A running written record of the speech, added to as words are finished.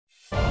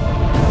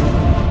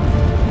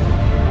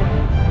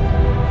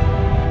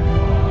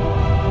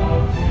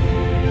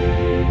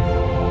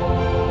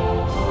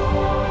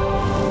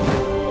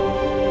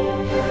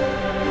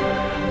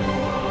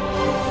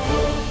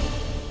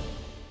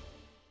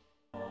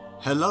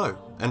Hello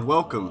and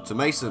welcome to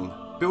Mason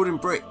Building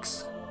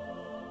Bricks.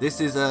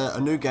 This is a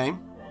new game.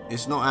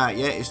 It's not out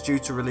yet. It's due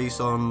to release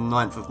on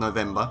 9th of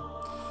November.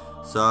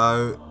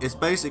 So it's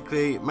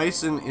basically,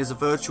 Mason is a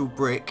virtual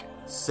brick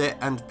set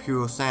and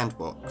pure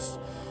sandbox.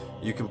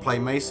 You can play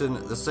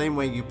Mason the same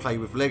way you play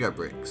with Lego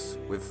bricks.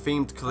 With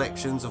themed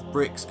collections of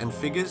bricks and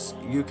figures,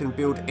 you can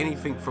build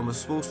anything from a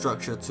small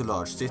structure to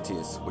large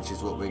cities, which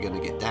is what we're going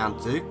to get down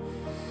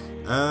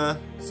to.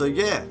 So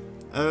yeah.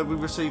 We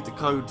received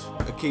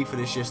a key for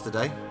this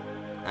yesterday,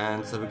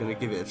 and so we're going to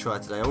give it a try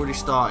today. I already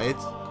started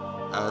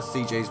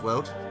CJ's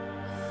world,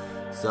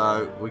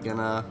 so we're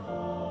gonna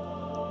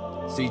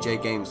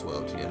CJ Games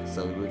world, yeah.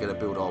 So we're gonna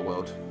build our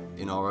world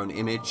in our own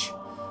image,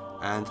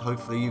 and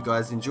hopefully you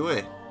guys enjoy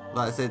it.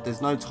 Like I said,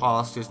 there's no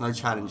tasks, there's no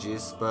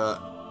challenges, but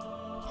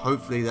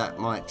hopefully that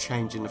might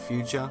change in the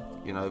future.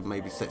 You know,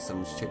 maybe set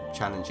some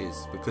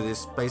challenges, because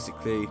it's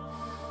basically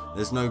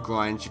there's no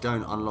grind, you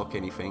don't unlock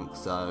anything,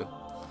 so.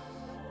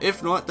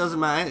 If not, doesn't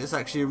matter. It's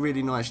actually a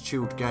really nice,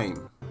 chilled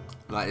game.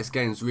 Like, this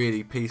game's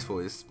really peaceful.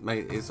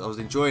 I was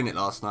enjoying it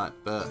last night,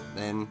 but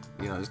then,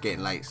 you know, it was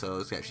getting late, so I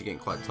was actually getting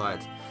quite tired.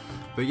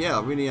 But yeah,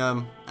 I really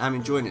am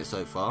enjoying it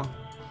so far.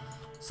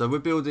 So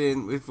we've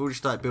already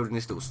started building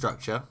this little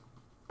structure.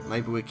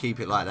 Maybe we'll keep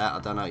it like that. I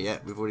don't know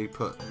yet. We've already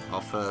put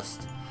our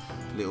first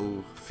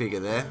little figure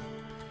there.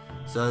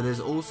 So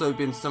there's also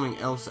been something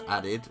else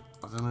added.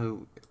 I don't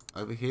know.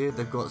 Over here,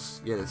 they've got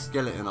the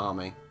skeleton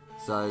army.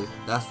 So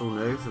that's all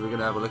new, so we're going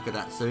to have a look at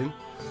that soon.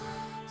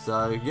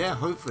 So yeah,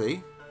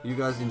 hopefully you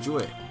guys enjoy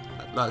it.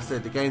 Like I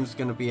said, the game's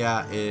going to be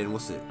out in,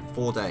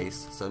 4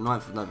 days, so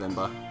 9th of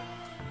November.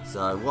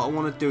 So what I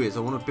want to do is I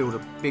want to build a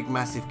big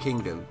massive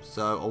kingdom.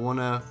 So I want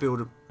to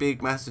build a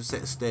big massive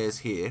set of stairs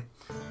here,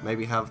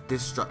 maybe have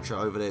this structure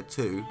over there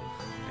too,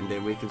 and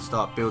then we can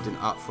start building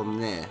up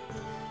from there.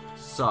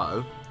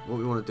 So what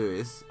we want to do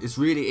is, it's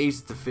really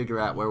easy to figure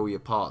out where all your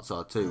parts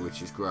are too,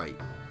 which is great.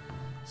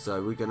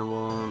 So we're going to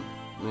want,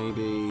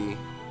 maybe,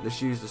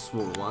 let's use the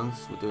smaller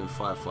ones. We're doing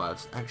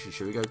 5/5s. Actually,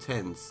 should we go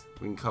 10s?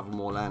 We can cover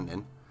more land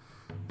then.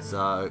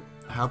 So,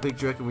 how big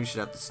do you reckon we should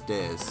have the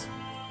stairs?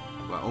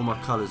 Well, all my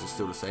colours are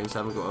still the same, so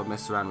I haven't got to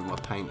mess around with my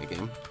paint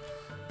again.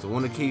 So I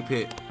want to keep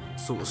it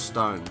sort of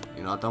stone.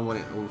 You know, I don't want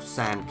it all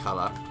sand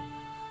colour.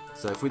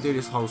 So if we do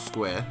this whole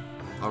square,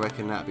 I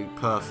reckon that'd be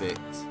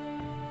perfect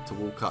to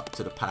walk up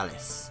to the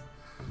palace,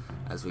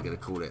 as we're going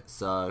to call it.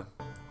 So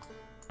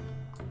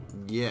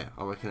yeah,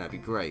 I reckon that'd be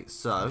great.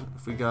 So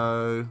if we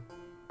go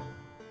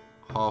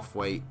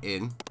halfway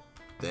in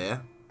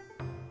there,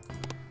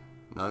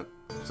 no.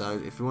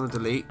 So if you want to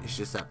delete, it's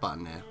just that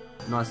button there,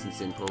 nice and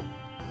simple.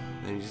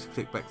 Then you just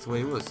click back to where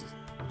it was.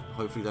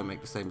 Hopefully, don't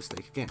make the same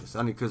mistake again. It's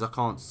only because I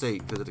can't see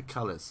because of the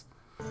colours.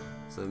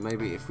 So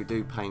maybe if we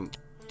do paint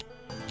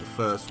the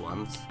first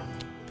ones,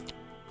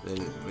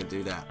 then we'll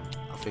do that.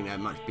 I think that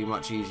might be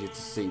much easier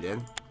to see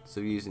then.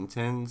 So using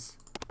 10s.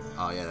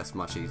 Oh yeah, that's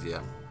much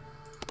easier.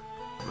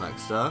 Like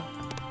so,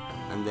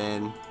 and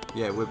then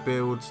yeah, we'll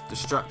build the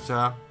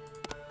structure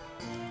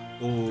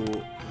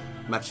all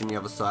matching the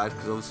other side,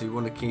 because obviously we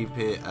want to keep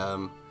it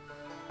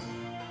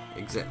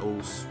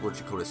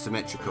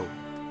symmetrical,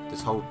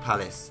 this whole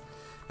palace.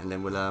 And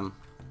then we'll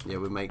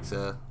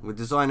we'll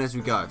design as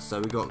we go. So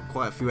we've got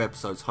quite a few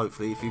episodes,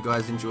 hopefully. If you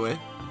guys enjoy it,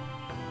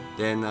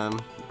 then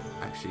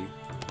actually,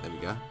 there we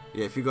go.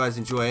 Yeah, if you guys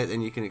enjoy it,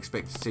 then you can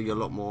expect to see a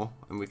lot more,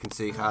 and we can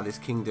see how this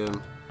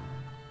kingdom,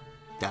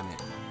 damn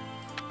it,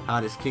 how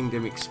this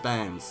kingdom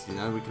expands. You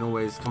know, we can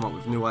always come up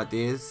with new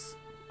ideas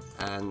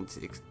and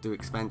do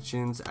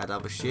expansions, add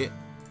other shit.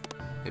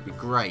 It'd be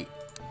great.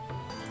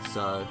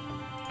 So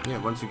yeah,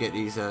 once we get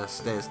these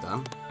stairs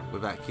done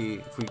with that key,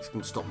 if we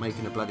can stop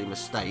making the bloody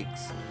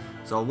mistakes.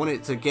 So I want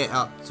it to get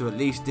up to at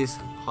least this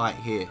height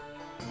here,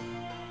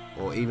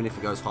 or even if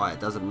it goes higher, it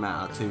doesn't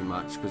matter too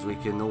much, because we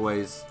can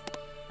always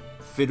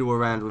fiddle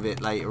around with it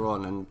later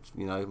on and,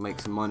 you know, make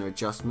some minor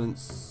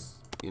adjustments,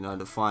 you know,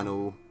 the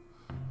final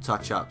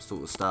touch-up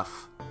sort of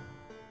stuff.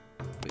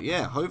 But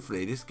yeah,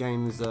 hopefully this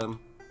game is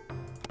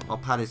our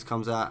palace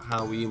comes out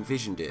how we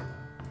envisioned it.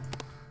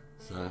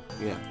 So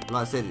yeah,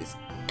 like I said,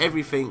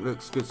 everything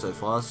looks good so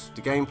far.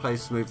 The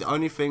gameplay's smooth. The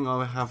only thing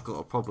I have got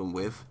a problem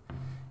with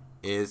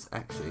is,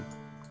 actually,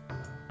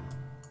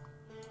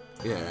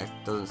 yeah, it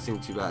doesn't seem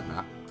too bad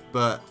now,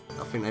 but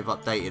I think they've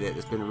updated it.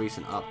 There's been a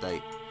recent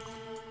update,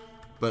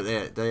 but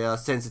the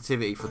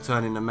sensitivity for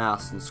turning the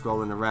mouse and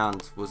scrolling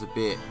around was a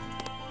bit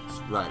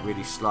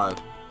really slow.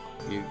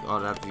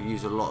 I'd have to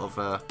use a lot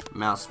of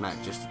mouse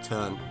smack just to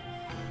turn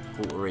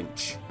 1/4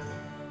 inch,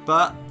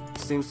 but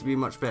it seems to be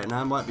much better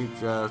now.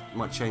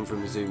 Might change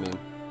when we zoom in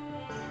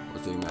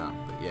or zoom out,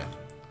 but yeah.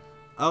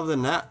 Other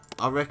than that,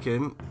 I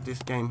reckon this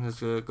game has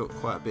got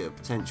quite a bit of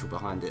potential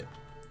behind it,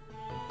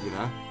 you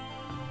know.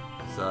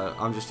 So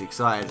I'm just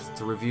excited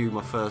to review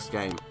my first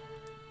game.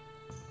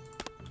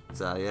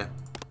 So yeah,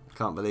 I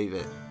can't believe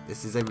it.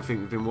 This is everything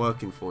we've been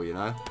working for, you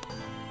know.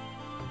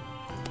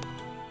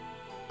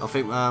 I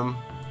think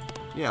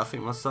yeah, I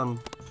think my son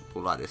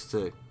will like this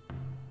too.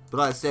 But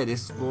like I said,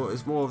 it's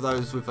more of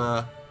those with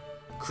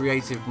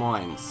creative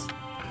minds,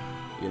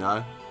 you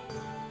know.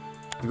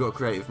 you've got a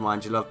creative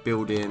mind, you love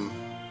building,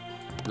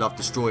 love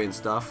destroying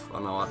stuff. I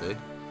know I do.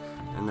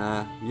 And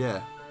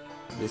yeah,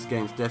 this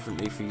game's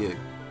definitely for you.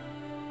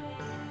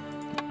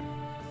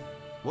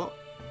 What?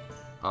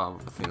 Oh,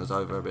 I think it was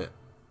over a bit.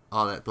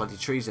 Oh, that bloody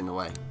tree's in the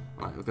way.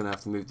 Right, we're gonna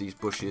have to move these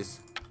bushes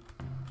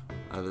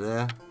over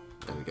there.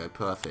 There we go,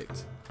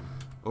 perfect.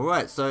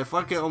 Alright, so if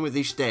I get on with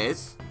these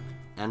stairs,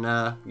 and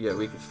yeah,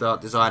 we can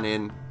start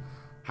designing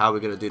how we're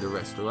going to do the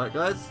rest, alright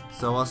guys?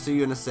 So I'll see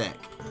you in a sec.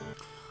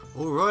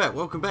 Alright,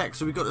 welcome back.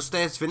 So we got the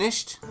stairs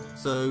finished.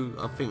 So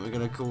I think we're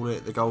going to call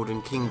it the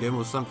Golden Kingdom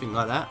or something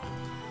like that.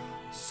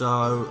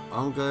 So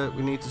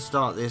we need to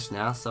start this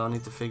now, so I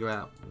need to figure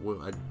out what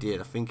I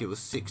did. I think it was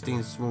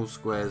 16 small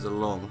squares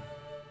along.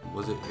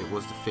 Was it? It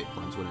was the thick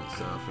ones, wasn't it?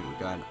 So I think we're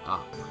going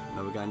up.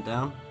 No, we're going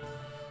down.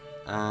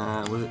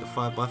 Was it the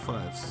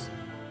 5x5s?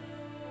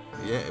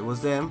 Yeah, it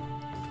was them.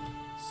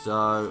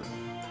 So,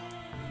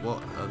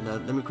 what?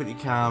 Let me quickly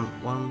count.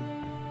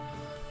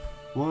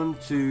 1,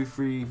 2,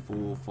 3,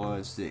 4,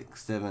 5,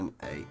 6, 7,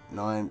 8,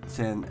 9,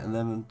 10,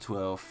 11,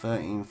 12,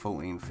 13,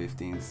 14,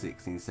 15,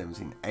 16,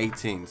 17,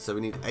 18. So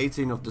we need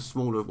 18 of the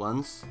smaller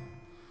ones.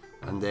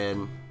 And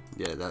then,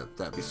 yeah,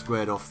 that'd be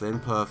squared off then.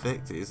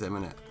 Perfect. It is them,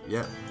 innit?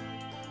 Yep.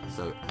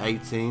 So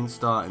 18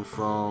 starting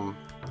from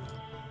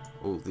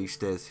all these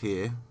stairs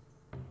here.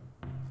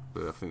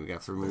 But I think we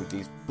have to remove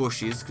these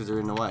bushes because they're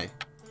in the way.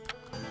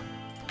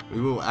 We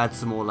will add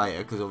some more later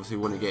because obviously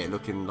we want to get it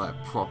looking like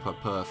proper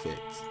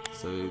perfect.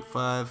 So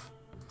 5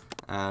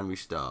 and we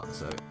start.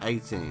 So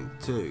 18,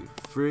 2,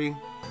 3,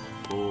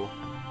 4,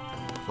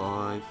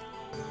 5,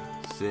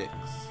 6,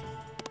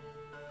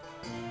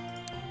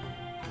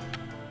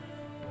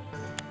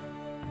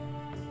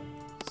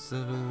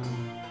 7.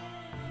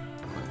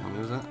 Wait, how many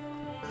was that?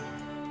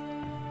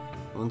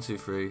 1, 2,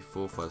 3,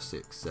 4, 5,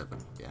 6, 7.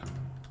 Yeah.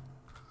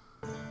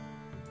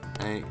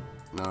 8,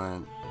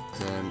 9,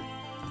 10,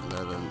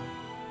 11,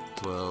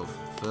 12,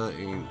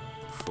 13,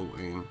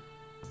 14,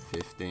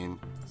 15,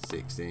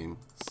 16,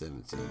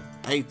 17,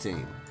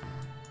 18.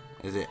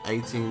 Is it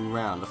 18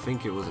 round? I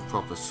think it was a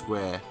proper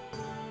square.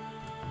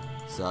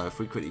 So if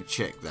we quickly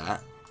check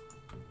that,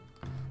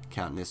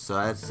 count this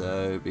side,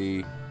 so it'd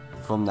be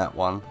from that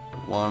one.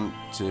 1,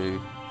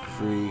 2,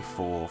 3,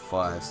 4,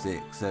 5,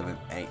 6, 7,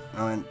 8,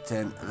 9,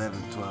 10,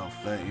 11, 12,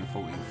 13,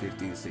 14,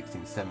 15,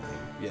 16, 17.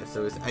 Yeah,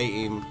 so it's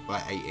 18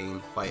 by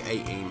 18 by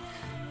 18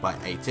 by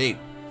 18.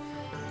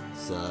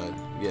 So,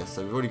 yeah,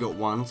 so we've already got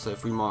one. So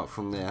if we mark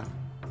from there,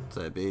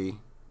 so it'd be,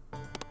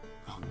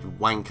 oh, you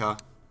wanker.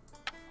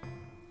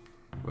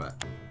 Right.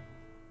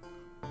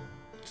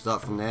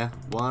 Start from there.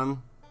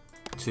 1,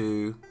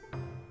 2,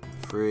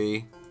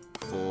 3,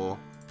 4,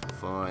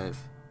 5,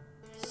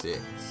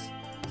 6,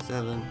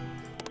 7,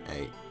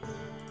 8,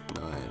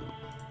 9,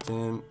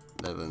 10,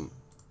 11,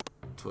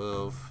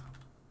 12,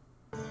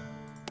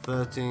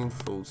 13,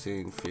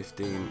 14,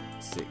 15,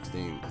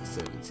 16,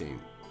 17,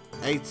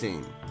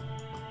 18.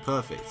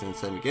 Perfect. And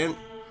same again.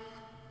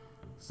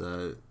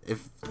 So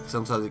if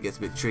sometimes it gets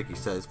a bit tricky,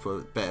 so it's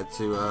probably better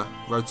to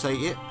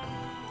rotate it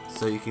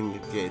so you can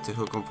get it to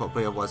hook on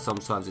properly. Otherwise,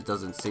 sometimes it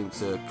doesn't seem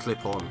to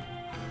clip on.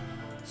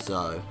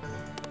 So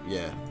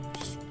yeah,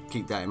 just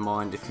keep that in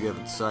mind if you ever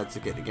decide to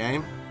get the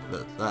game.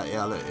 Look,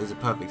 yeah, look, is a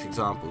perfect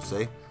example.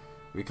 See,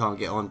 we can't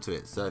get onto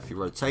it. So if you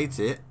rotate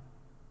it,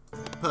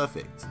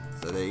 perfect.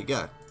 So there you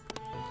go.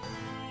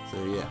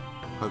 So yeah,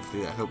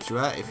 hopefully that helps you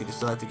out if you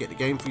decide to get the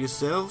game for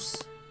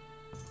yourselves.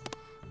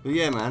 But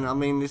yeah, man, I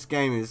mean, this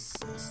game is,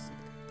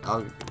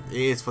 it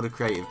is for the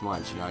creative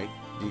minds, you know.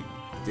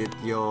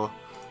 Your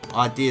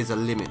ideas are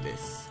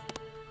limitless.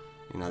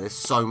 You know, there's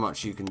so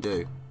much you can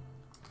do.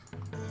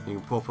 You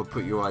can proper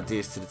put your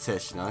ideas to the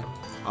test, you know.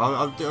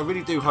 I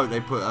really do hope they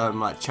put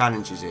like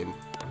challenges in,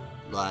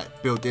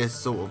 like build this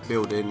sort of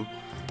building,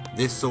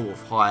 this sort of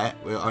height.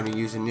 We're only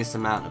using this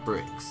amount of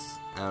bricks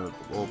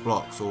or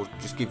blocks, or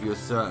just give you a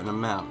certain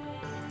amount.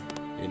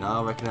 You know,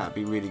 I reckon that'd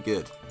be really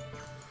good.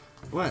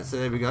 Right, so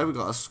there we go. We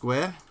got a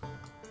square.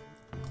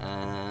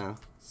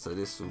 So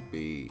this will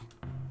be,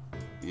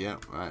 yeah,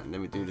 right. And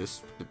then we do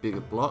this the bigger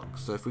block.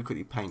 So if we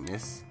quickly paint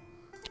this,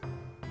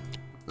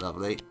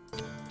 lovely.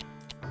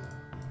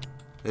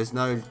 There's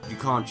no, you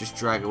can't just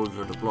drag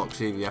over the blocks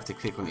either. You have to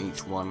click on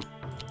each one.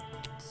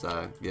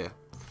 So yeah,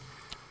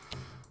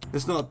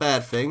 it's not a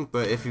bad thing.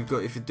 But if you're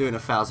doing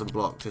 1,000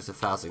 blocks, it's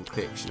 1,000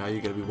 clicks. You know,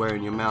 you're gonna be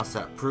wearing your mouse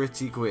out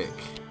pretty quick.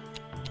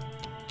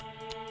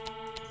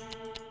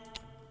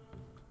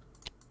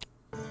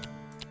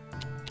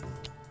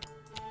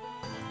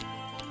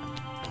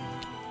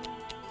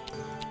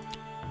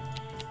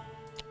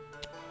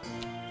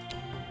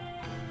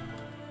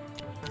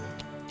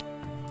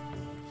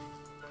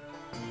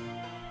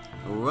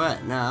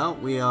 Alright, now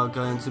we are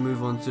going to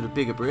move on to the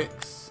bigger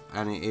bricks,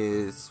 and it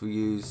is,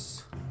 we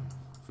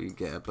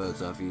get a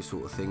bird's eye view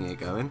sort of thing here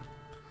going.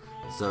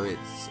 So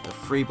it's a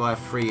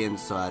 3x3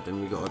 inside,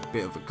 and we've got a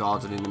bit of a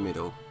garden in the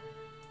middle.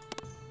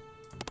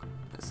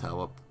 That's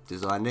how I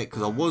designed it,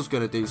 because I was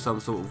going to do some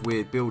sort of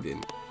weird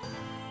building,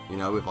 you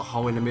know, with a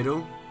hole in the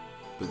middle,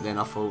 but then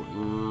I thought,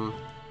 no,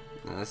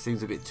 that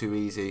seems a bit too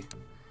easy.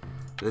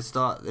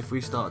 If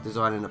we start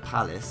designing a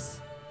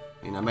palace,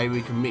 you know, maybe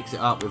we can mix it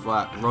up with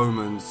like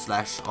Romans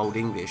 / Old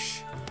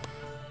English.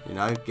 You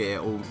know, get it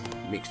all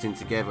mixed in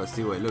together,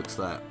 see what it looks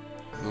like.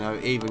 You know,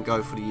 even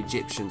go for the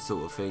Egyptian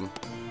sort of thing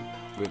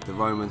with the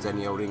Romans and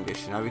the Old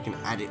English. You know, we can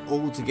add it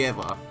all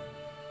together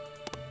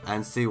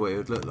and see what it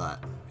would look like.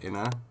 You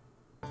know.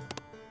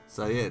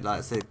 So yeah, like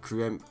I said,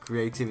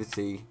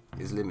 creativity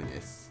is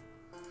limitless.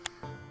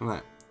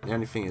 Right. The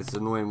only thing is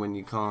annoying when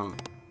you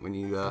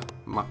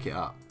muck it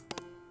up.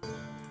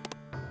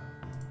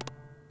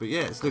 But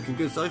yeah, it's looking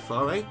good so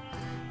far, eh?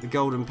 The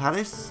Golden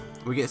Palace.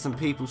 We get some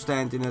people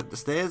standing at the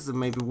stairs and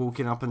maybe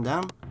walking up and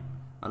down.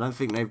 I don't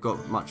think they've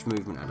got much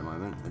movement at the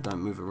moment. They don't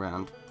move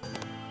around.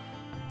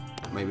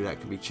 Maybe that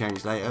can be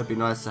changed later. It'd be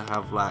nice to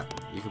have, like,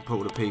 you can put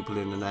all the people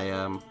in and they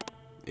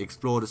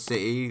explore the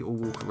city or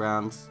walk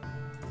around,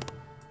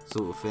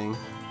 sort of thing.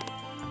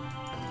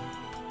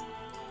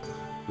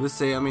 We'll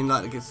see. I mean,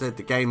 like I said,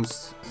 the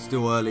game's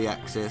still early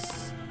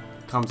access.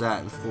 It comes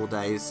out in 4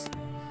 days.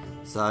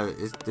 So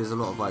there's a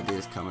lot of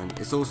ideas coming.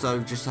 It's also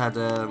just had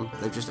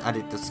they've just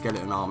added the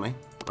skeleton army,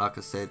 like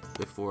I said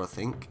before, I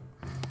think.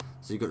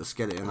 So you've got the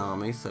skeleton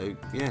army. So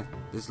yeah,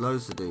 there's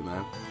loads to do,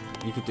 man.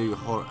 You could do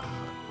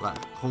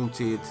like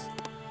haunted,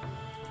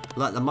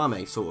 like the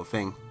Mummy sort of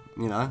thing,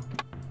 you know,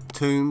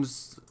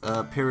 tombs,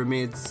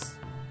 pyramids,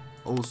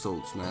 all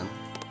sorts, man.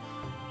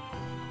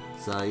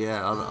 So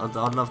yeah,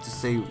 I'd love to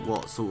see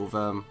what sort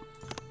of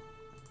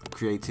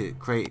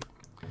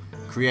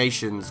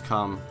creations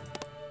come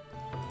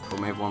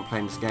from everyone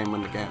playing this game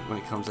when it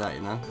comes out.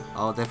 You know,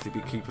 I'll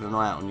definitely be keeping an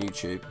eye out on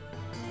YouTube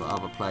for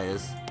other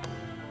players.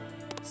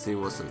 See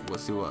what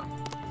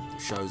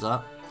shows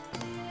up.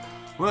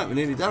 Right, we're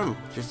nearly done.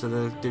 Just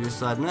to do this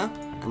side now,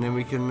 and then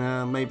we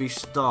can maybe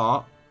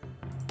start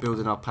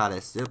building our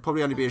palace. It'll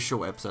probably only be a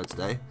short episode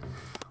today.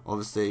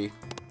 Obviously,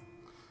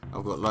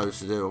 I've got loads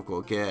to do. I've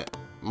got to get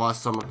My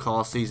Summer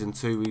Car Season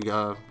 2.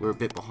 We're a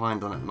bit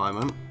behind on at the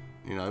moment.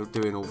 You know,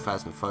 doing all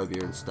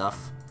Phasmophobia and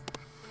stuff.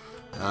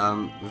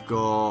 We've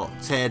got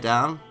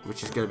Teardown,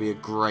 which is going to be a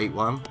great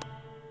one.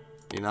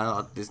 You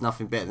know, there's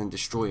nothing better than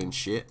destroying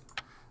shit,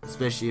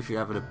 especially if you're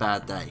having a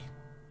bad day.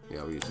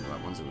 Yeah, we're using the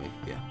right ones, aren't we?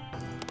 Yeah.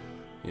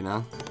 You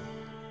know,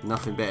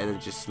 nothing better than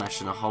just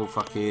smashing a whole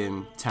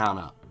fucking town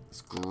up.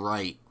 It's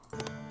great.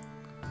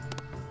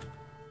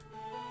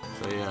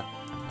 So yeah,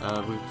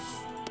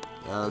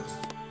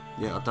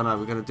 yeah, I don't know.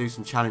 We're gonna do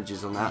some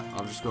challenges on that.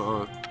 I've just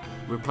got to.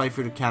 We'll play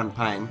through the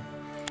campaign,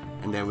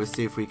 and then we'll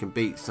see if we can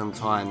beat some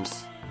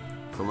times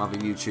from other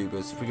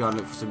YouTubers. If we go and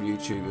look for some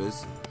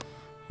YouTubers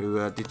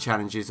who did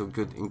challenges in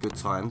good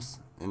times,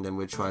 and then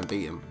we'll try and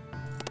beat them.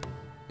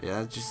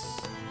 Yeah,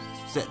 just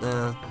set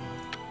a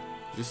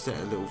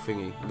little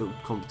thingy, a little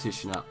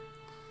competition up.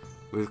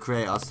 We'll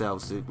create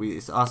ourselves.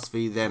 It's us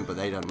v them, but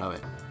they don't know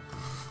it.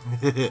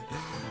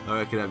 I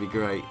reckon that'd be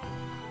great.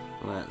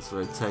 Let's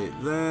rotate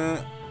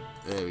that.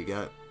 There we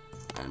go.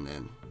 And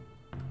then,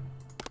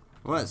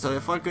 right. So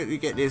if I quickly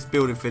get this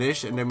building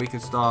finished, and then we can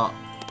start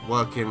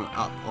working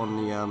up on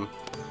the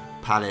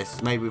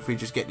palace. Maybe if we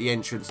just get the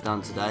entrance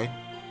done today,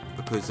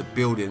 because the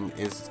building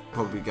is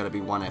probably going to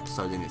be one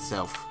episode in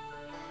itself.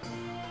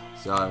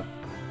 So,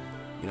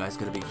 you know, it's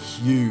going to be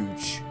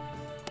huge.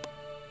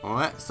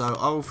 Alright, so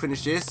I will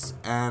finish this,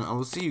 and I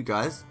will see you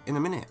guys in a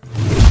minute.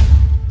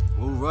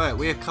 Alright,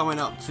 we are coming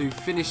up to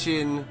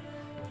finishing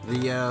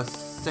the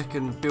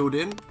second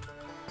building.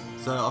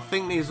 So I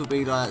think these will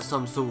be like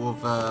some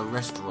sort of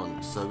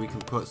restaurant. So we can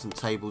put some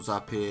tables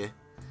up here,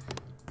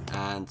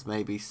 and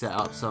maybe set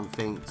up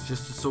something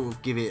just to sort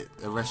of give it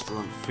a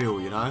restaurant feel,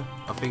 you know.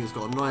 I think it's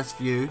got a nice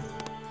view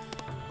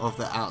of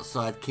the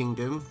outside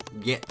kingdom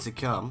yet to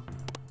come.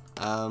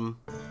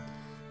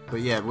 But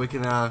yeah, we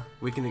can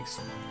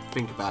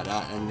think about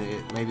that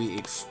and maybe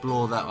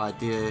explore that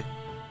idea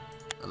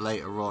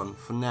later on.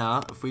 For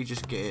now, if we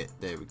just get it,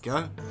 there we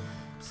go.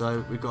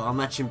 So we've got our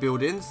matching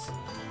buildings.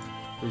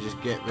 We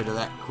just get rid of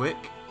that quick.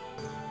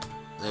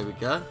 There we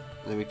go.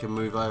 Then we can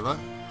move over.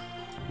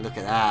 Look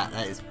at that.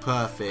 That is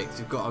perfect.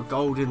 We've got our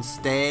golden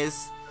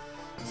stairs.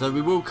 So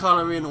we will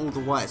colour in all the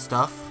white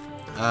stuff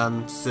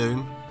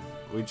soon.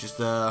 We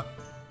just I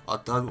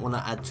don't want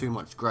to add too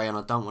much grey, and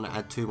I don't want to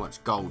add too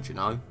much gold, you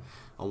know.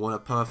 I want a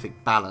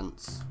perfect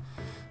balance.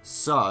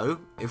 So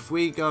if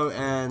we go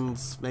and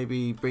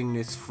maybe bring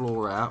this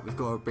floor out, we've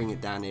got to bring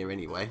it down here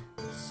anyway.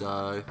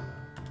 So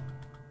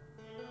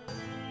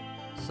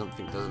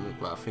something doesn't look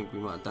right. I think we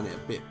might have done it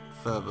a bit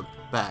further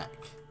back.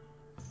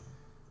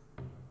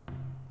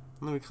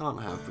 No, we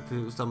can't have, because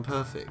it was done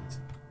perfect.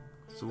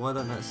 So why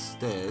don't that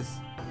stairs?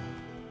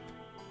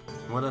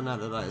 Why don't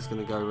that look like it's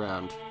going to go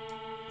round?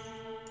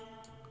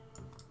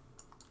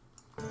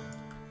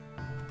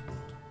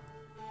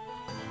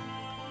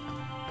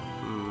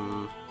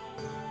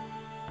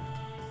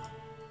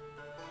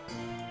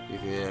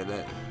 Yeah,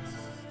 that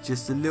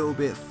just a little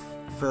bit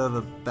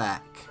further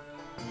back.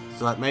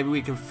 So like maybe we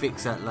can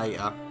fix that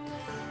later.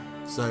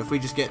 So if we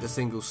just get the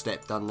single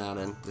step done now,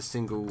 then the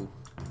single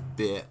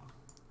bit.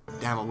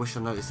 Damn, I wish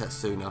I noticed that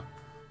sooner.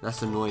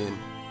 That's annoying.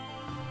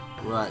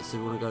 Right, so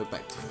we want to go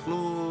back to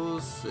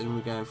floors, and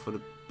we're going for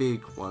the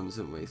big ones,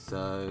 aren't we?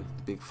 So,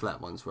 the big flat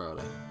ones, where are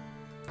they?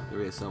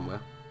 They're here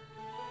somewhere.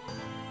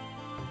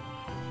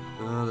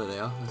 Oh, there they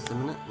are. Just a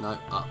minute. No,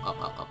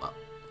 up.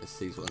 It's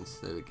these ones.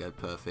 There we go,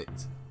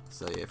 perfect.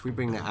 So yeah, if we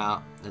bring that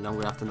out, then I'm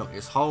going to have to knock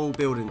this whole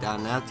building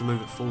down now to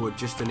move it forward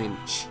just an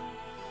inch.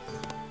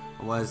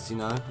 Otherwise, you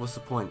know, what's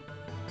the point?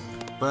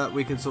 But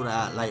we can sort it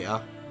out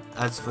later.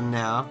 As for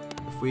now,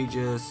 if we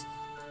just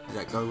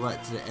go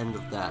right to the end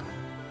of that.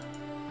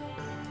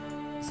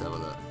 Let's have a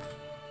look.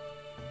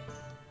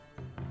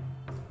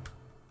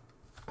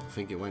 I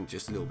think it went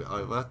just a little bit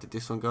over. Did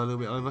this one go a little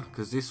bit over?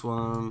 Because this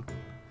one,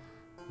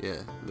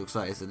 yeah, looks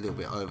like it's a little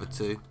bit over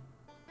too.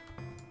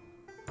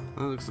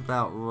 That looks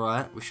about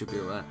right. We should be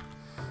alright.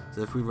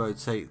 So if we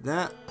rotate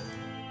that,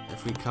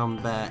 if we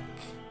come back,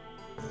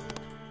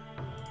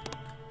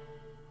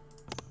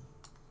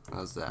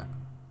 how's that?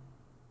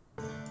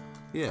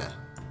 Yeah,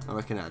 I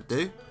reckon that'd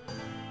do.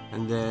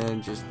 And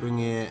then just bring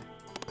it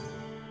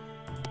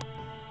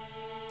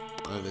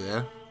over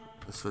there.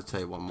 Let's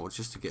rotate one more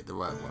just to get the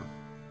right one.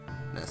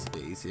 That's a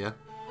bit easier.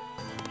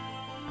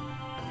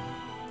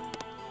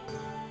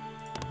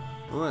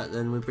 Alright,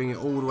 then we bring it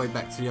all the way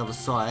back to the other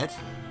side,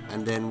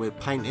 and then we'll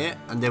paint it,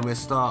 and then we'll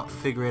start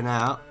figuring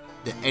out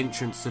the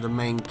entrance to the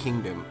main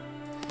kingdom.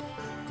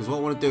 Because what I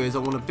want to do is I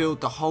want to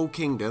build the whole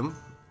kingdom,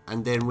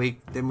 and then we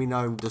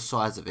know the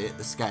size of it,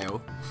 the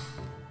scale,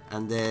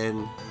 and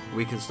then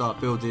we can start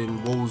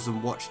building walls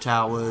and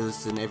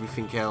watchtowers and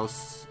everything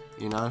else,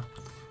 you know,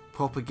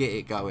 proper get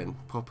it going,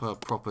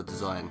 proper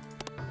design.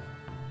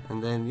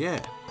 And then yeah,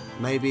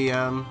 maybe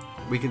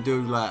we can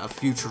do like a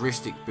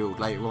futuristic build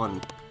later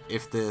on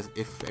if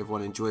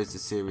everyone enjoys the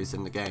series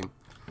and the game.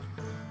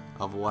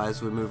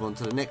 Otherwise we'll move on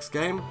to the next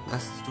game.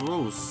 That's the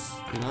rules,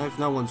 you know. If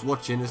no one's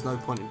watching, there's no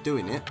point in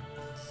doing it.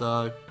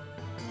 So,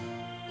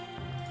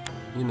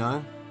 you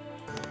know,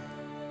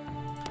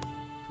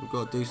 we've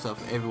got to do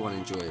stuff everyone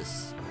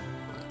enjoys.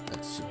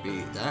 That should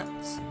be that.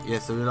 Yeah,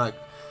 so we like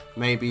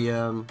maybe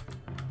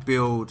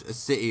build a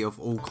city of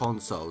all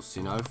consoles,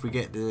 you know. If we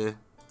get the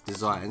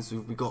designs,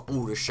 we've got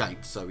all the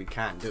shapes, so we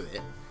can do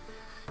it.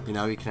 You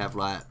know, we can have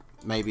like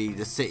maybe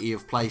the city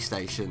of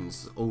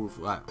PlayStations, all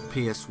like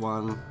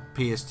PS1,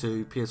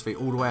 PS2, PS3,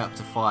 all the way up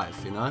to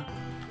 5, you know,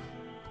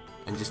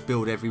 and just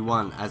build every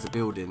one as a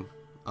building.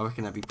 I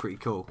reckon that'd be pretty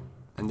cool.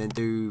 And then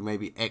do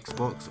maybe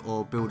Xbox,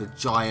 or build a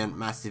giant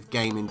massive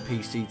gaming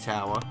PC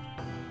tower,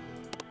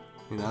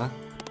 you know.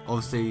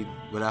 Obviously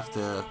we'll have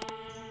to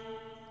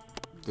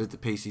do the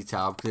PC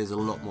tower because there's a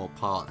lot more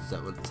parts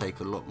that would take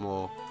a lot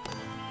more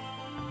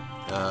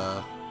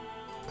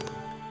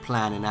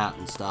planning out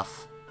and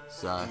stuff.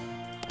 So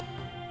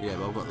yeah,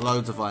 but I've got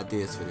loads of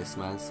ideas for this,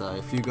 man. So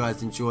if you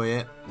guys enjoy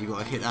it, you got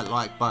to hit that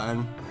like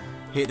button,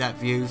 hit that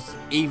views,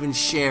 even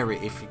share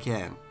it if you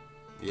can.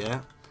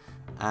 Yeah,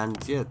 and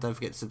yeah, don't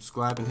forget to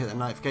subscribe and hit that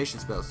notification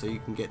bell so you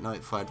can get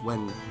notified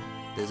when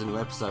there's a new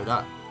episode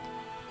up.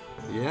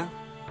 Yeah,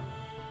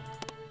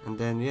 and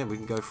then yeah, we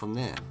can go from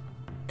there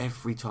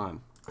every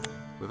time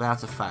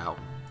without a foul.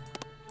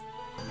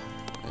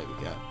 There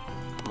we go.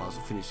 Might as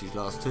well finish these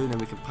last two, and then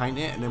we can paint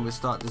it, and then we'll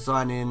start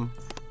designing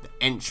the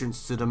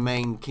entrance to the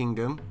main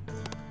kingdom,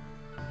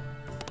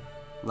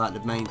 like the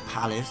main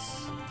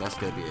palace. That's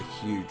going to be a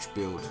huge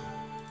build.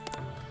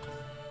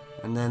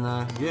 And then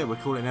yeah, we'll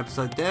call it an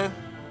episode there.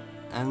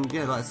 And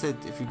yeah, like I said,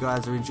 if you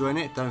guys are enjoying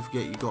it, don't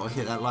forget you got to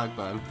hit that like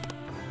button.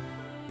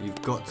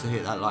 You've got to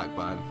hit that like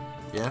button,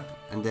 yeah,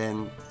 and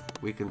then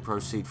we can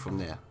proceed from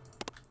there.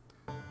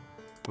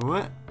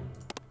 Alright.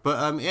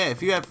 But yeah,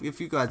 if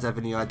you guys have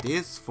any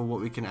ideas for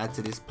what we can add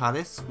to this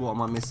palace, what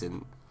am I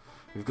missing?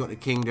 We've got the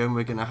kingdom,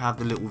 we're gonna have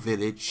the little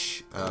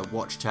village,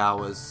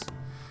 watchtowers.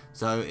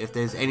 So if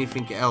there's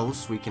anything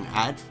else we can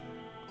add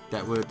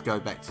that would go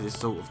back to this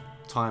sort of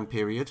time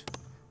period,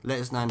 let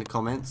us know in the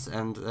comments,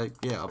 and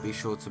yeah, I'll be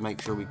sure to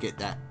make sure we get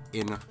that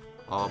in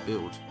our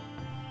build.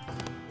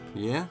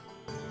 Yeah.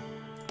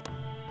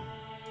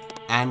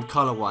 And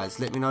colour wise,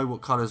 let me know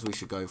what colours we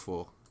should go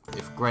for.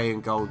 If grey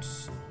and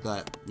gold's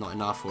not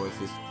enough, or if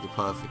it's the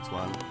perfect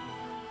one.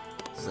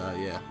 So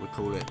yeah, we'll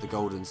call it the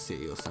Golden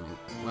City or something.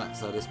 Right,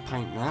 so let's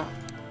paint that.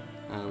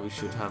 We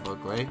should have our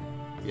grey.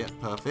 Yep,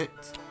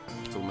 perfect.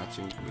 It's all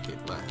matching wicked.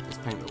 Right, let's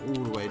paint it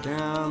all the way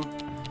down.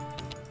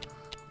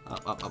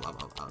 Up.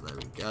 There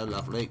we go,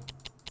 lovely.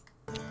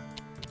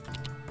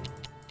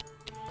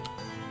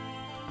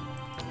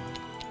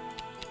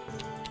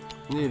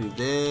 Nearly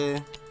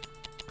there.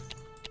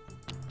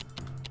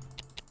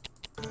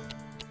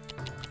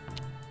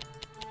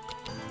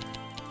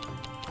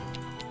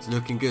 It's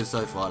looking good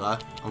so far though.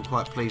 I'm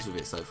quite pleased with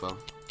it so far.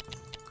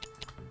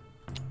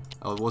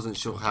 I wasn't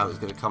sure how it was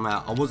going to come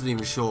out. I wasn't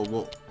even sure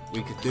what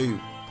we could do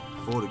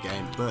for the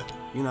game, but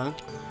you know,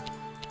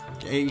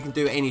 you can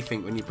do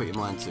anything when you put your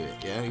mind to it.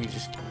 Yeah, you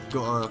just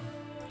gotta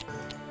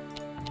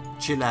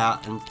chill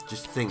out and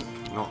just think,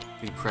 not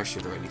be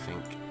pressured or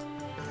anything.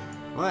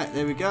 Right,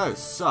 there we go.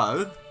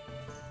 So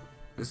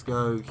let's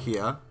go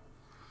here.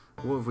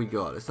 What have we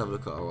got? Let's have a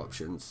look at our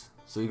options.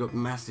 So you've got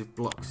massive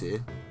blocks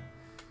here.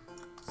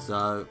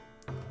 So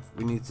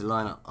we need to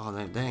line up. Oh,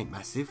 they ain't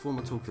massive. What am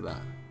I talking about?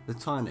 They're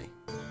tiny.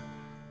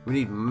 We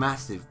need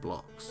massive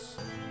blocks.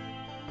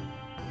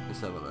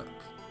 Let's have a look.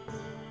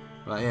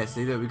 Right, yeah,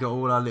 see, look, we've got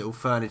all our little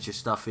furniture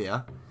stuff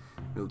here.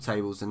 Little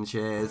tables and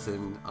chairs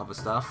and other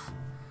stuff.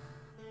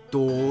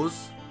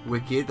 Doors.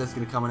 Wicked. That's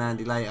going to come in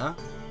handy later.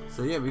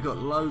 So, yeah, we've got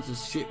loads of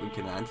shit we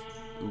can add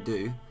and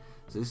do.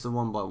 So, this is a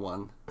 1 by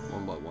 1.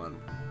 1 by 1.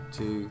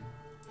 2.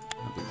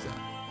 How big is that?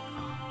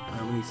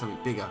 Oh, we need something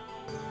bigger.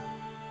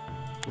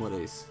 What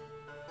is?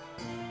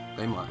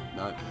 They might.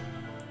 No.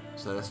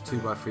 So, that's 2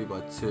 by 3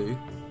 by 2.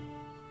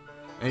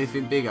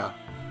 Anything bigger?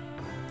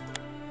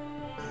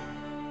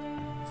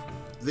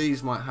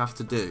 These might have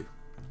to do.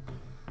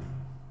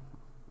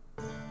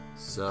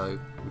 So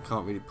we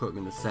can't really put them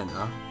in the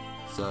center.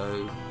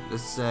 So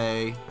let's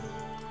say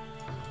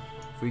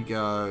if we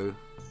go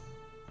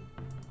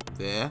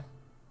there.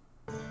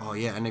 Oh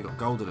yeah, and they got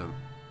gold in them.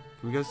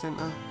 Can we go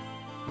center?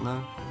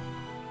 No.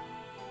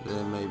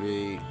 Then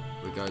maybe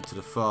we go to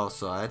the far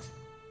side,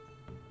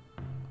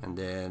 and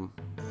then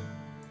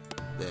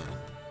there.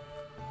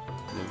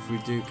 And if we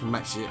can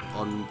match it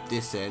on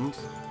this end.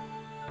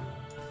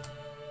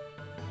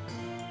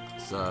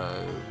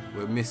 So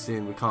we're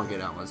missing, we can't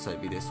get that one, so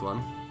it'd be this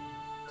one.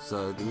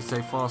 So do we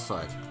say far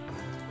side?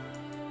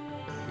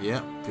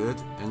 Yep, good.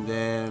 And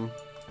then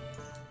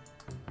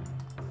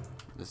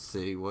let's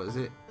see, what is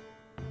it?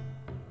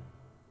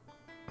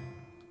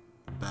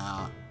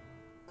 About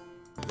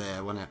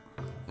there, wasn't it?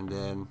 And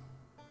then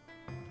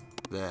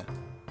there.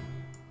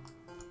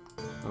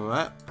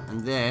 Alright,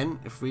 and then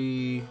if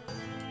we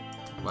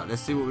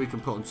let's see what we can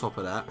put on top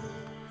of that.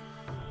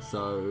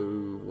 So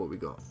what we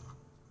got?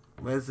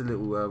 Where's the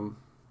little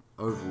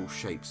oval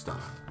shaped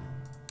stuff?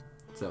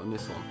 Is that on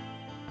this one?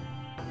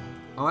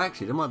 Oh,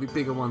 actually, there might be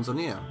bigger ones on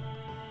here.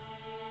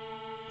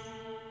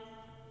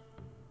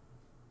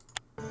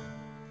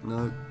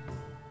 No.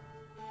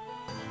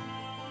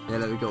 Yeah,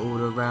 look, we've got all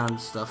the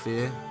round stuff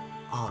here.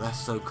 Oh, that's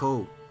so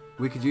cool.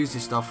 We could use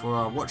this stuff for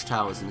our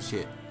watchtowers and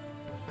shit.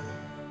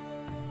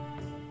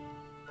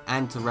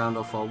 And to round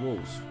off our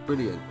walls.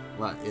 Brilliant.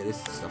 Right, yeah, this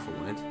is the stuff I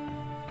wanted.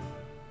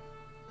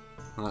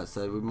 Alright,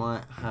 so we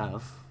might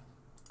have...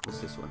 What's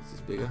this one? Is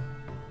this bigger?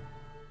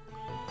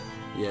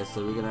 Yeah,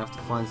 so we're going to have to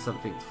find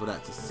something for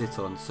that to sit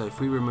on. So if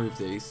we remove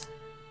these...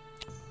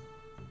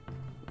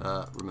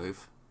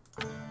 remove.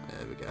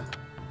 There we go.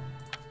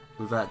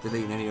 Without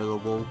deleting any of the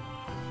wall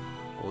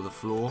or the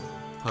floor.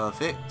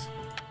 Perfect.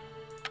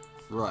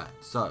 Right,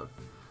 so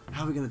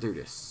how are we going to do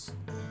this?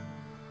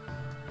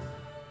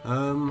 We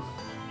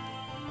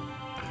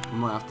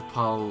might have to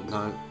pile...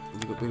 No,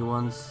 have you got bigger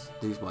ones?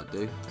 These might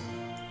do.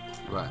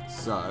 Right,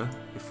 so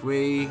if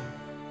we...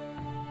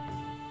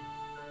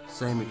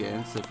 Same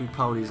again, so if we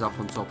pile these up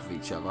on top of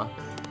each other,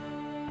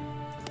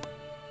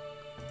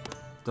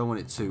 don't want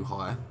it too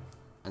high,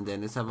 and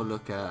then let's have a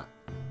look at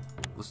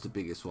what's the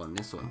biggest one.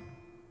 This one.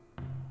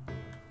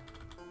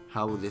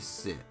 How will this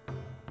sit?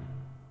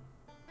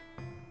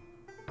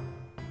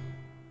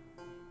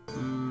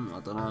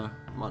 I don't know,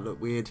 might look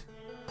weird.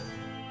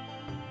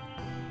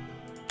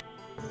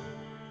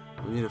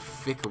 We need a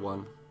thicker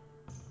one.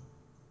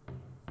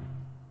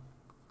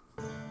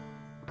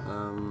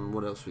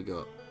 What else we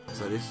got?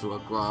 So this is our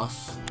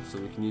grass, so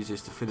we can use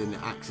this to fill in the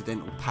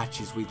accidental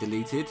patches we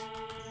deleted,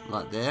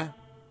 like there.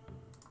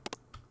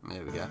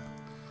 There we go.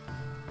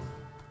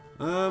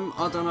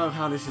 I don't know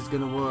how this is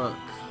going to work.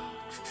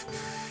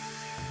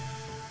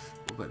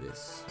 What about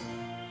this?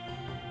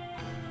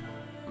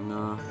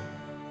 No.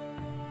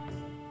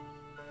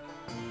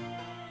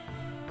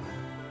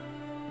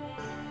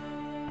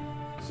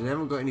 So they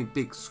haven't got any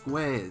big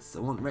squares.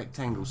 I want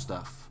rectangle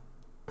stuff.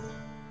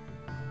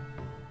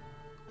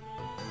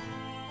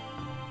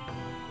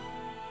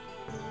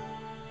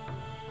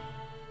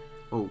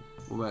 Oh,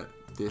 what about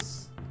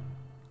this?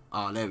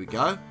 Ah, there we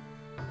go.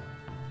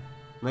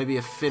 Maybe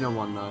a thinner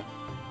one though.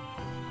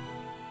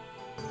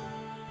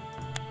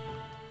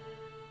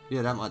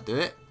 Yeah, that might do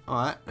it.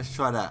 Alright, let's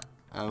try that.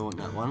 I want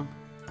that one.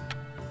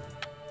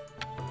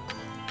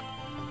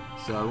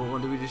 So, what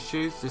one do we just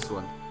choose? This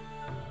one.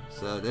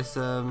 So, this,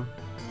 right,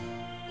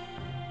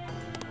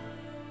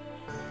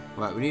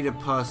 we need a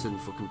person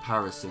for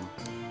comparison.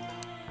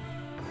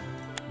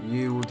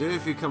 You will do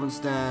if you come and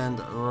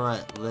stand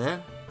right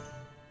there.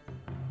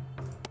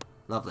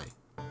 Lovely.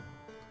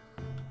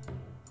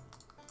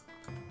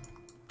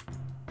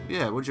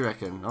 Yeah, what do you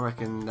reckon? I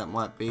reckon that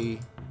might be...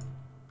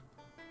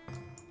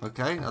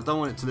 Okay, I don't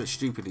want it to look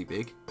stupidly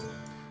big.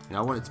 You know,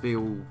 I want it to be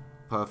all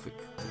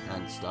perfect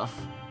and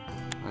stuff.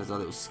 There's our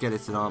little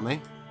skeleton army.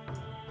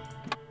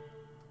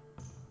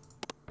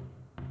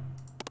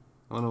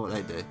 I wonder what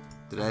they do.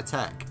 Do they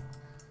attack?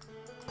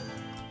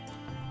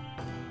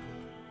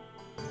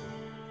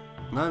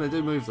 No, they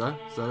do move though,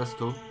 so that's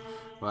cool.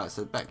 Right,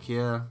 so back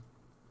here...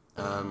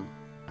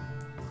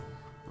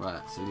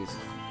 right, so this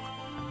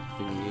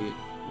thingy,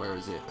 where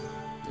is it?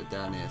 They're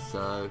down here,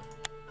 so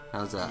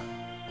how's that?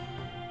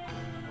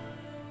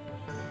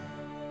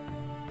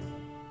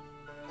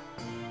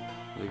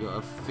 We got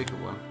a thicker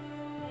one.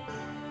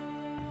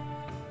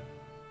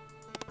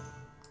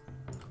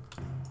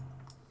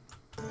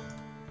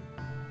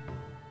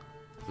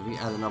 So if we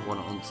add another one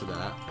onto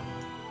that.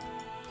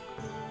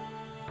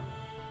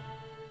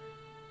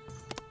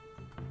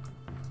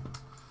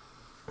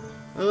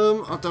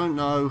 I don't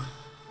know.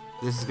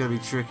 This is going to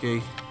be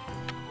tricky.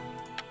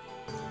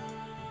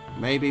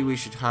 Maybe we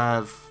should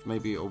have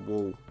maybe a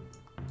wall.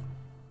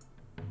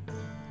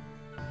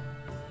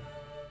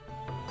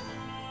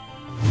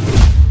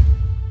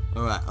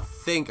 Alright, I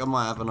think I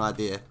might have an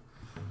idea.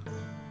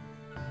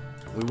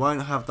 We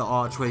won't have the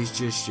archways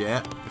just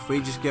yet. If we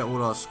just get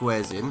all our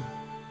squares in.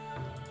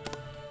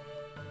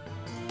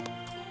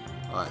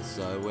 Alright,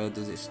 so where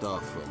does it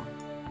start from?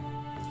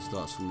 It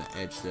starts from the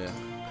edge there.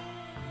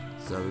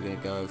 So we're going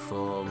to go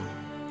from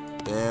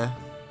there,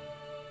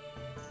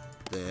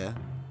 there,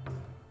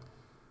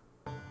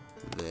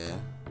 there,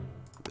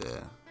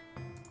 there,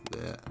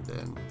 there, and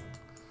then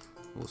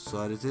what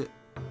side is it?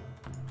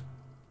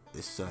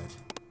 This side.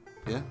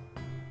 Yeah?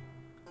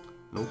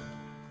 Nope.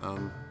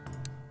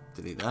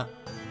 Delete that.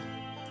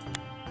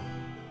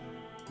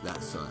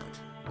 That side.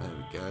 There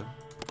we go.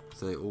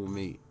 So they all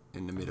meet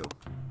in the middle.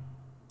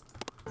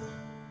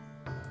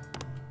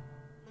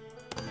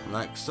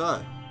 Like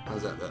so.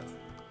 How's that look?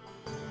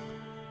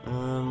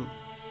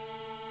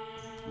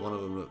 One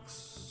of them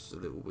looks a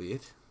little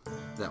weird.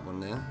 That one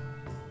there.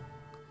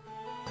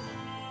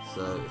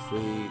 So if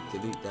we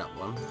delete that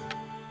one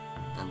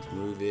and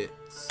move it,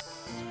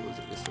 what was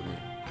it, this one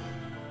here,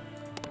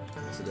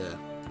 to there.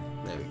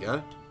 There we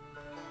go.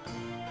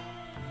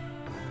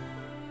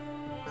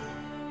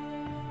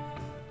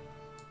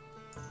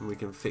 And we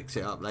can fix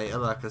it up later,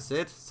 like I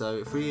said. So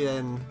if we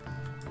then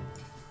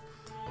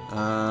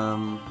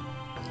want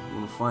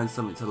to find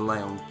something to lay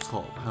on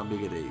top, how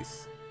big are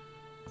these?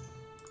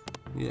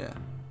 Yeah,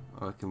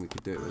 I reckon we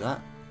could do it with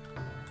that.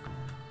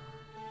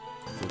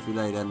 So if we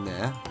lay them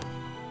there,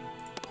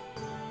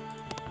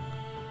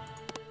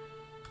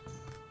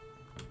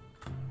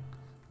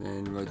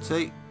 then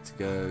rotate to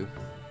go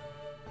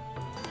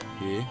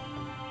here.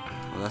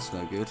 Well, that's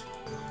no good.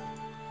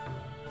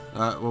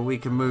 Well, we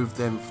can move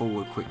them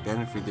forward quick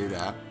then if we do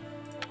that.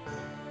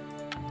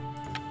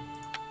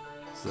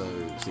 So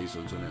these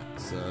ones on it.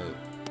 So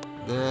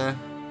there,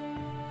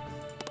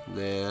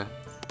 there,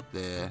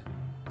 there,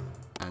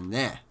 and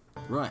there.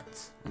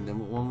 Right. And then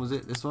what one was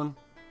it? This one?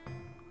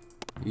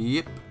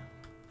 Yep.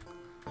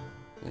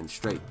 Then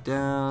straight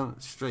down,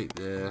 straight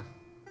there.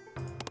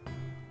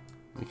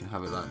 We can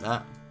have it like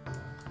that.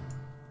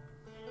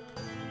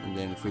 And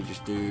then if we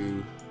just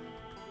do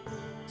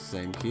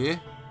same here.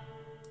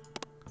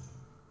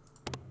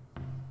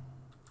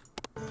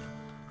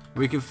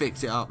 We can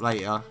fix it up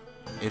later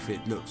if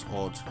it looks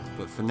odd,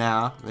 but for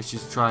now let's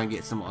just try and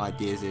get some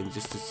ideas in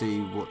just to see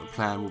what the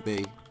plan will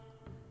be.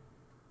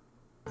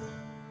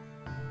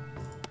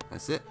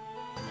 That's it.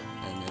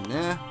 And then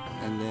there,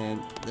 and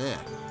then there.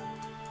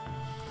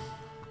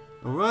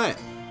 Alright.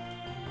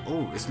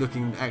 Oh, it's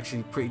looking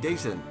actually pretty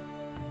decent.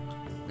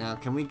 Now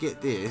can we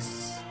get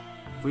this,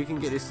 if we can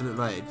get this to look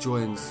like it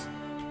joins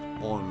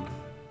on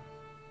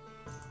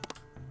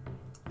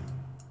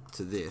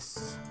to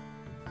this,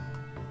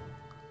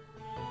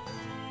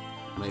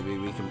 maybe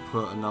we can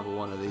put another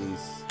one of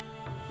these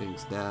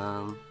things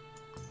down.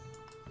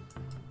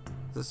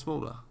 Is it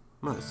smaller?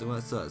 No, it's the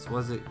right size. Why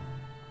is it?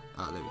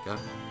 Ah, there we go.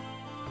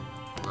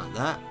 Like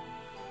that.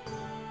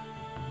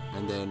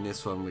 And then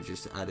this one we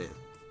just add it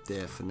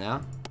there for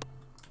now.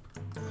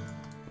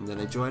 And then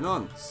they join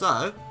on.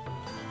 So,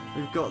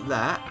 we've got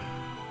that.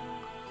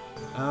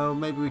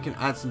 Maybe we can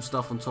add some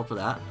stuff on top of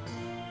that.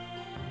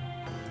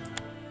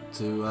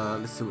 To,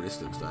 let's see what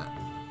this looks like.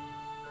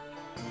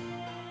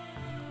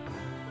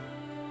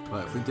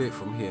 Right, if we do it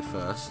from here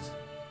first,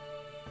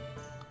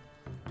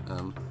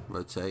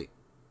 rotate,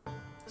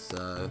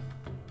 so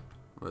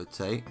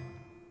rotate,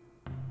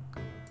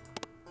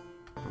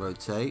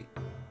 rotate,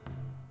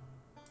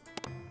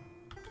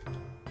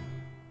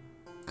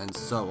 and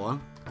so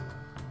on.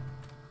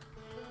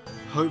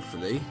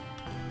 Hopefully,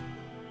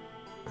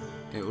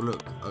 it will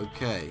look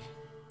okay.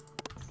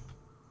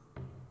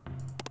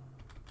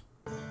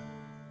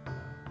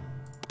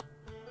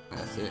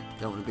 That's it.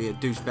 Don't want to be a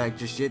douchebag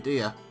just yet, do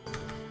ya?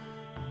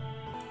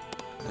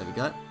 There we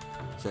go.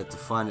 So I had to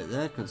find it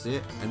there, couldn't see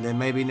it. And then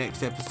maybe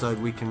next episode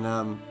we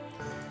can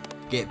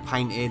get it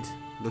painted,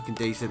 looking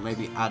decent,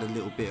 maybe add a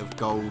little bit of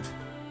gold.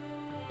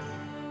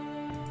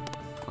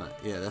 Right,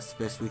 yeah, that's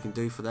the best we can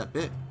do for that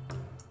bit.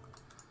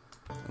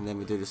 And then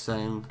we do the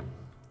same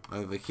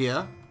over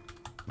here.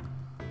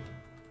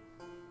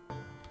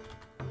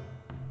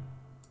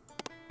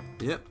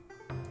 Yep.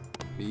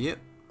 Yep.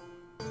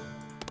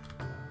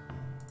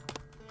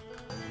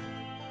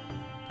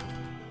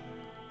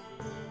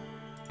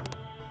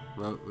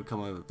 Well, we come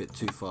over a bit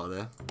too far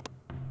there.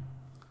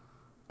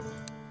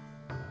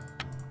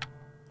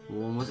 What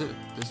one was it?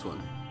 This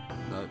one?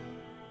 No.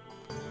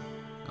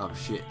 Oh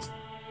shit.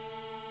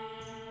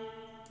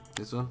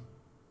 This one?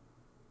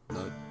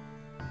 No.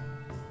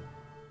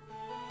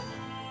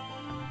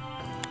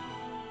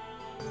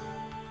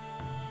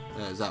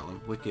 There's that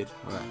one. Wicked.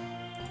 Right.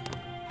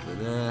 So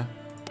there.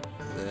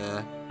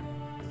 There.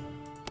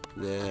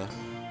 There.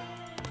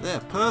 There.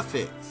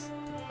 Perfect.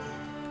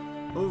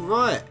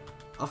 Alright,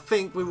 I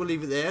think we will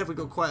leave it there. We've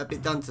got quite a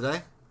bit done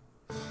today.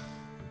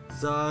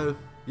 So,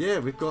 yeah,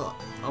 we've got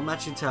our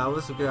matching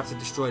towers. We're going to have to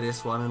destroy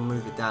this one and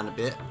move it down a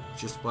bit,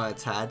 just by a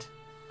tad.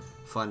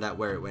 Find out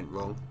where it went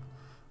wrong.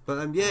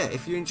 But yeah,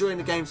 if you're enjoying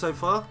the game so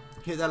far,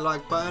 hit that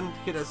like button,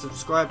 hit that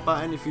subscribe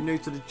button if you're new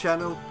to the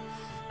channel.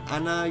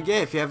 And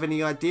yeah, if you have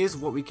any ideas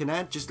of what we can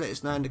add, just let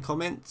us know in the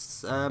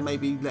comments.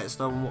 Maybe let us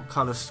know what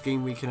colour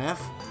scheme we can have.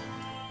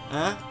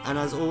 And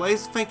as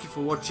always, thank you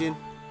for watching.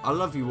 I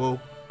love you all,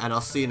 and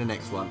I'll see you in the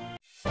next one.